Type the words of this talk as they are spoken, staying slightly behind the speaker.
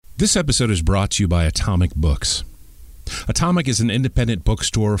This episode is brought to you by Atomic Books. Atomic is an independent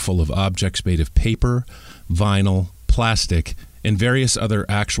bookstore full of objects made of paper, vinyl, plastic, and various other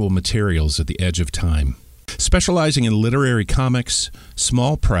actual materials at the edge of time. Specializing in literary comics,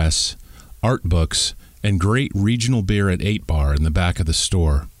 small press, art books, and great regional beer at 8 Bar in the back of the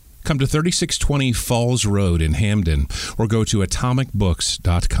store. Come to 3620 Falls Road in Hamden or go to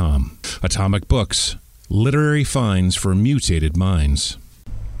atomicbooks.com. Atomic Books, literary finds for mutated minds.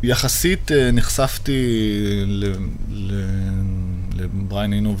 יחסית נחשפתי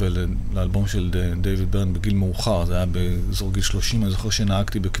לבריין אינו ולאלבום של דיוויד ברן בגיל מאוחר. זה היה באזור גיל 30, אני זוכר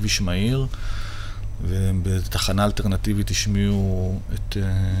שנהגתי בכביש מהיר, ובתחנה אלטרנטיבית השמיעו את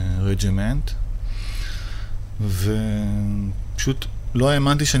רג'ימנט, ופשוט לא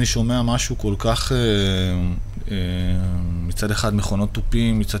האמנתי שאני שומע משהו כל כך, מצד אחד מכונות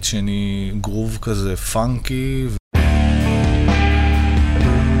טופים, מצד שני גרוב כזה פאנקי.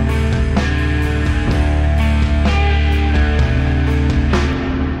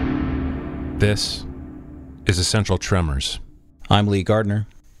 This is Essential Tremors. I'm Lee Gardner.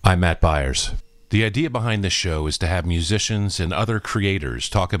 I'm Matt Byers. The idea behind this show is to have musicians and other creators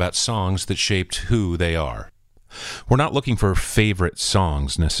talk about songs that shaped who they are. We're not looking for favorite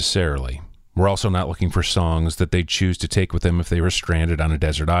songs necessarily. We're also not looking for songs that they'd choose to take with them if they were stranded on a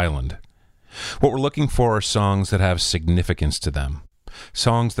desert island. What we're looking for are songs that have significance to them.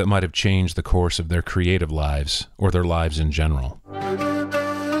 Songs that might have changed the course of their creative lives or their lives in general.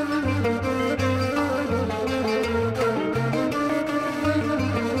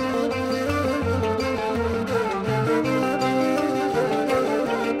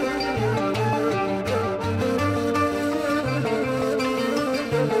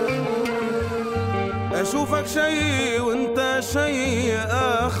 أشوفك شيء وانت شيء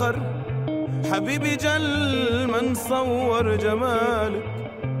آخر حبيبي جل ما نصور جمالك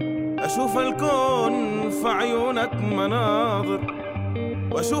أشوف الكون في عيونك مناظر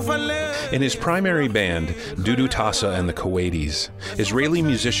وأشوف الليل. In his primary band, Dudu Tassa and the Kuwaitis, Israeli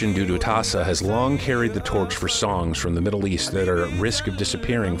musician Dudu Tassa has long carried the torch for songs from the Middle East that are at risk of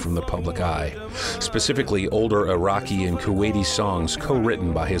disappearing from the public eye, specifically older Iraqi and Kuwaiti songs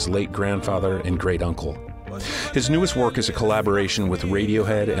co-written by his late grandfather and great-uncle. His newest work is a collaboration with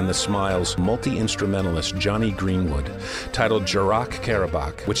Radiohead and The Smiles' multi-instrumentalist Johnny Greenwood, titled Jarak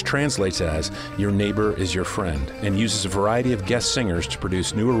Karabakh, which translates as Your Neighbor is Your Friend, and uses a variety of guest singers to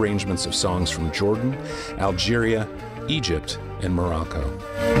produce new arrangements of songs from Jordan, Algeria, Egypt, and Morocco.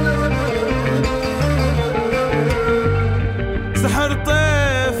 سحر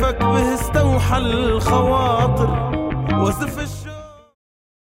طيفك به استوحى الخواطر وزف.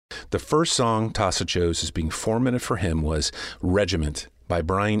 The first song Tassa chose as being 4-minute for him was Regiment by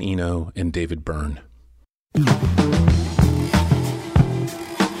Brian Eno and David Byrne.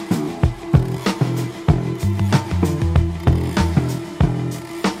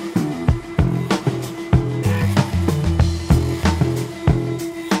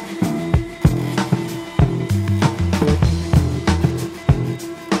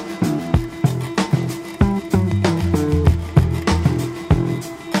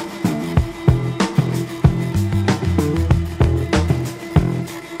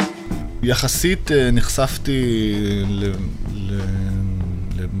 יחסית נחשפתי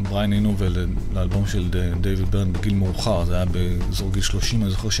לבריין אינו ולאלבום של דיוויד ברן בגיל מאוחר. זה היה באזור גיל 30,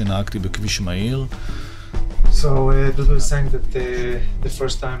 אני זוכר שנהגתי בכביש מהיר. So Dudu was saying that the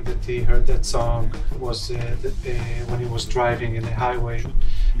first time that he heard that song was when he was driving in the highway,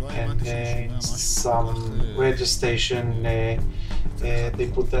 and some radio station they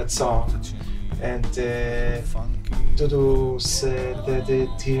put that song, and Dudu said that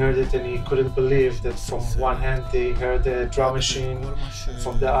he heard it and he couldn't believe that from one hand he heard the drum machine,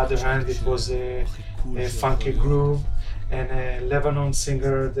 from the other hand it was a funky groove and a Lebanon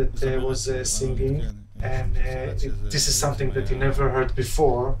singer that was singing. And this is something that he never heard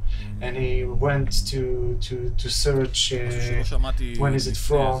before, and he went to search when is it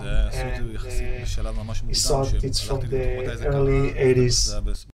from, and he saw it's from the early 80s.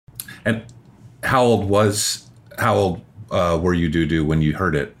 And how old were you, Dudu, when you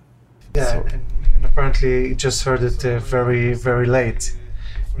heard it? Yeah, and apparently he just heard it very, very late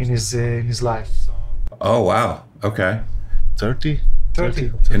in his life. Oh wow, okay. 30?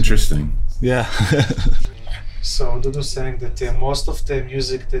 Interesting. Yeah. So Dudu saying that most of the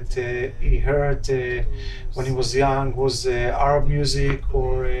music that he heard when he was young was Arab music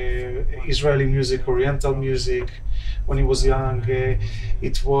or Israeli music, Oriental music. When he was young,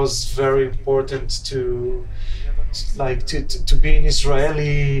 it was very important to be an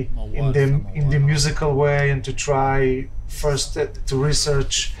Israeli in the musical way and to try first to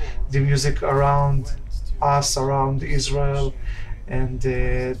research the music around us, around Israel, and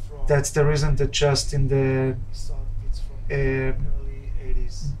that's the reason that just in the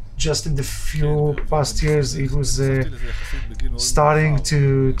few past years, he was starting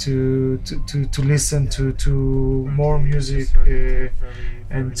to listen to more music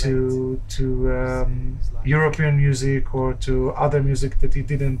and to European music or to other music that he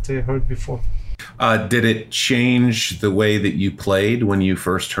didn't heard before. Did it change the way that you played when you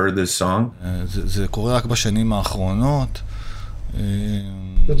first heard this song? זה קורה רק בשנים האחרונות.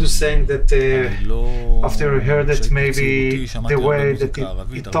 Dudu saying that after he heard it, maybe the way that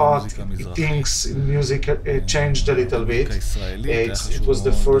he thought, he thinks in music changed a little bit. It was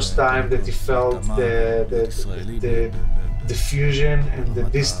the first time that he felt the fusion and the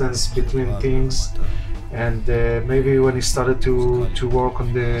distance between things. And maybe when he started to work on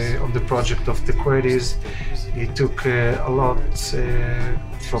the project of the Quaidis, he took a lot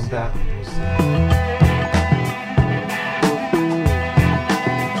from that.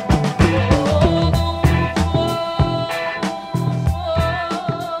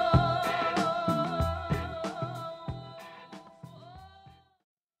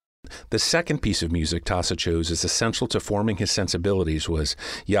 The second piece of music Tassa chose as essential to forming his sensibilities was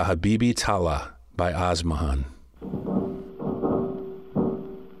Ya Habibi Tala by Osmahan.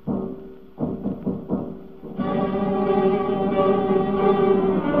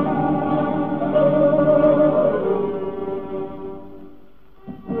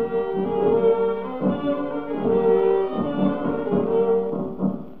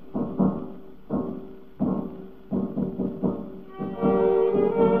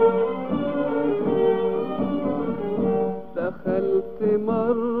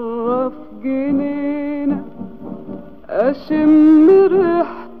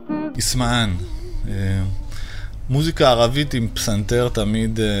 יסמען, מוזיקה ערבית עם פסנתר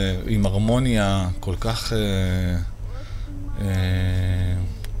תמיד, עם הרמוניה כל כך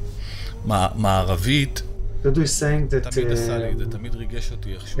מערבית. Dudu is saying that תמיד עשה לי, זה תמיד ריגש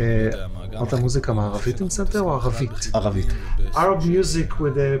אותי איכשהו. אמרת מוזיקה מערבית עם פסנתר או ערבית? ערבית. Arab music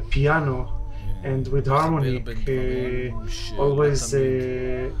with a piano and with harmony always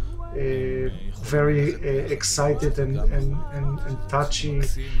very excited and touchy,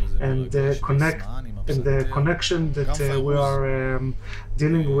 and the connection that we are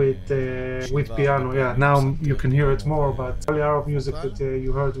dealing with piano. Yeah, now you can hear it more, but early Arab music that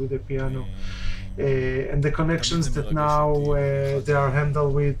you heard with the piano, and the connections that now they are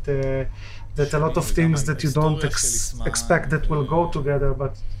handled with. That a lot of things that you don't expect that will go together,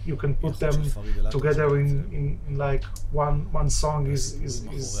 but you can put them together in like one song is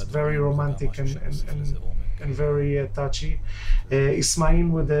very romantic and very touchy. Ismail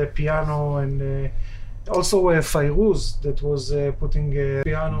with the piano and also Fairuz that was putting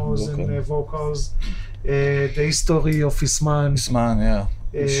pianos and vocals. The history of Isman. Isman,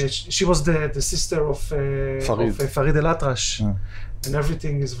 yeah. She was the sister of Farid El-Atrash. Yeah. And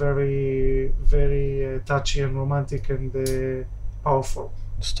everything is very, very touchy and romantic and powerful.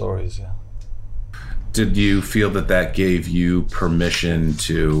 Stories, yeah. Did you feel that gave you permission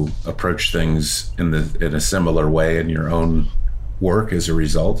to approach things in a similar way in your own work as a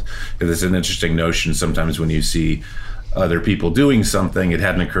result? Because it's an interesting notion sometimes when you see other people doing something, it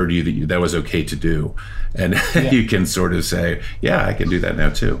hadn't occurred to you that was okay to do. And you can sort of say, yeah, I can do that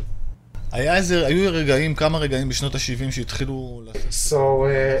now too. היו רגעים, כמה רגעים בשנות ה-70 שהתחילו... So,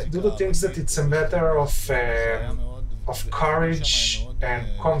 Dudu thinks that it's a matter of courage and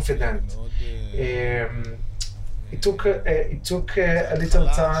confidence. It took a little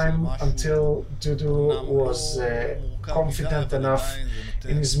time until Dudu was confident enough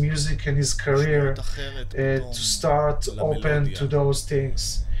in his music and his career to start open to those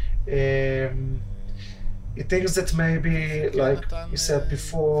things. He thinks that maybe, like he said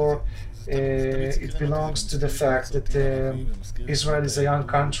before, it belongs to the fact that Israel is a young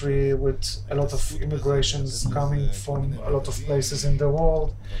country with a lot of immigrations coming from a lot of places in the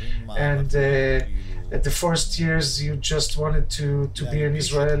world, and at the first years you just wanted to be an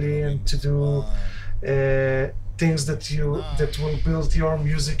Israeli and to do things that will build your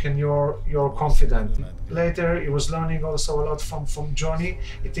music and your confidence. Later, he was learning also a lot from Johnny.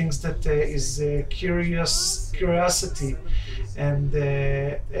 He thinks that his curiosity and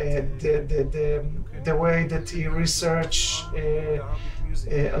the way that he researched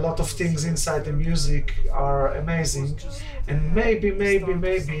a lot of things inside the music are amazing. And maybe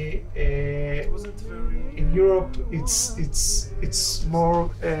in Europe, it's more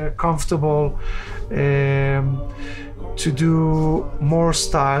comfortable to do more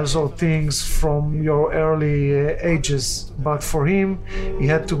styles or things from your early ages. But for him, he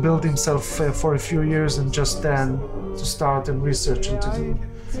had to build himself for a few years, and just then to start and research and to do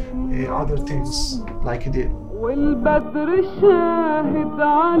other things like he did. والبدر الشاهد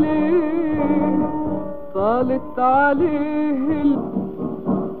عليه طالت عليه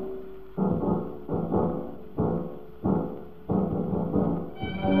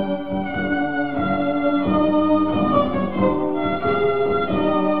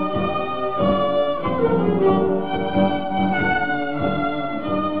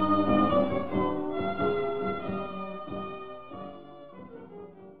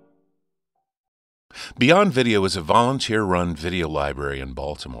Beyond Video is a volunteer-run video library in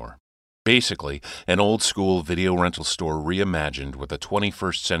Baltimore. Basically, an old-school video rental store reimagined with a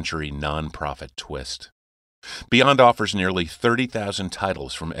 21st century nonprofit twist. Beyond offers nearly 30,000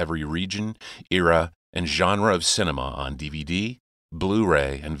 titles from every region, era, and genre of cinema on DVD,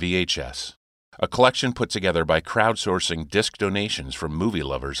 Blu-ray, and VHS. A collection put together by crowdsourcing disc donations from movie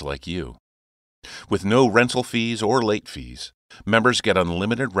lovers like you. With no rental fees or late fees, members get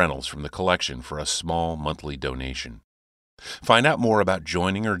unlimited rentals from the collection for a small monthly donation. Find out more about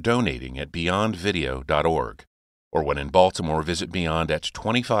joining or donating at beyondvideo.org, or when in Baltimore, visit Beyond at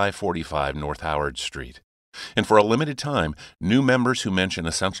 2545 North Howard Street. And for a limited time, new members who mention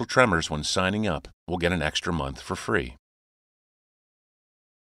Essential Tremors when signing up will get an extra month for free.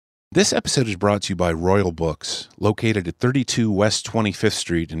 This episode is brought to you by Royal Books, located at 32 West 25th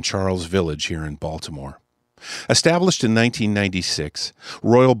Street in Charles Village here in Baltimore. Established in 1996,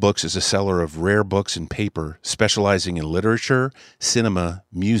 Royal Books is a seller of rare books and paper specializing in literature, cinema,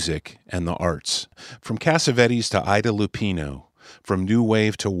 music, and the arts. From Cassavetes to Ida Lupino, from New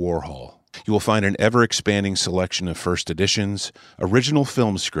Wave to Warhol, you will find an ever-expanding selection of first editions, original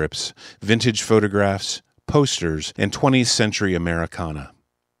film scripts, vintage photographs, posters, and 20th century Americana.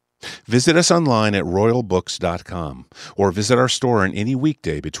 Visit us online at royalbooks.com or visit our store on any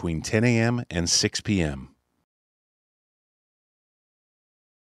weekday between 10 a.m. and 6 p.m.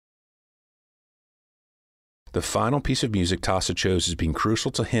 The final piece of music Tassa chose as being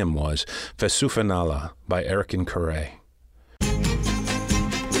crucial to him was Fesufanala by Eric and Correa.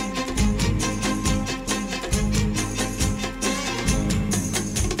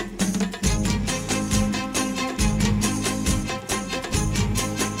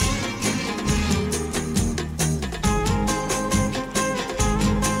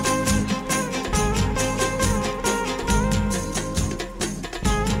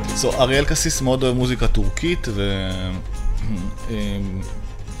 אריאל קסיס מאוד אוהב מוזיקה טורקית,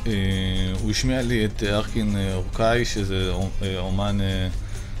 והוא השמיע לי את ארקין אורקאי, שזה אומן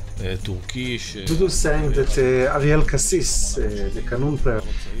טורקי. Dudu sang that Ariel Kassis, the Kanun player,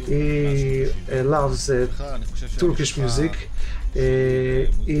 he loves Turkish music.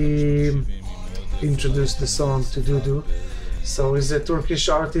 He introduced the song to Dudu. So he's a Turkish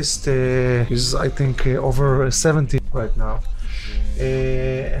artist. He's, I think, over 70 right now.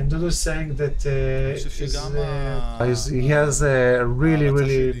 And Dudu saying that he has a really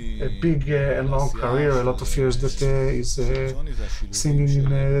a big and long career, a lot of years that he's singing in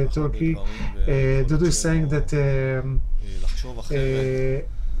Turkey. Dudu is saying that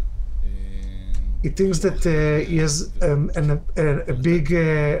he thinks that he has a big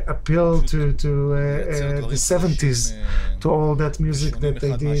appeal to the 70s, to all that music that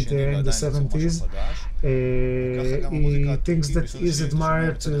they did in the 70s. He thinks that he's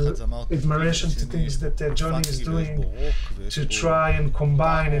admiration to things that Johnny is doing to try and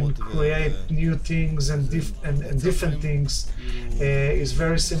combine and create new things and different things. Is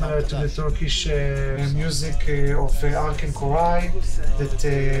very similar to the Turkish music of Arkin Koray that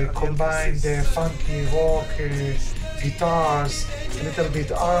combine the funky rock, guitars, a little bit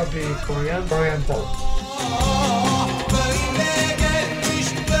Arabic, Oriental.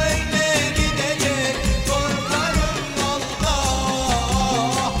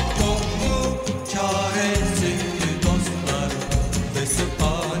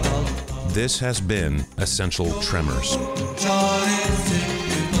 This has been Essential Tremors.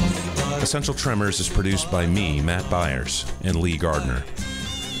 Essential Tremors is produced by me, Matt Byers, and Lee Gardner.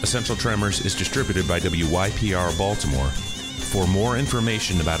 Essential Tremors is distributed by WYPR Baltimore. For more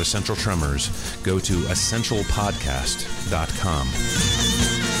information about Essential Tremors, go to essentialpodcast.com.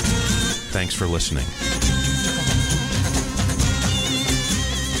 Thanks for listening.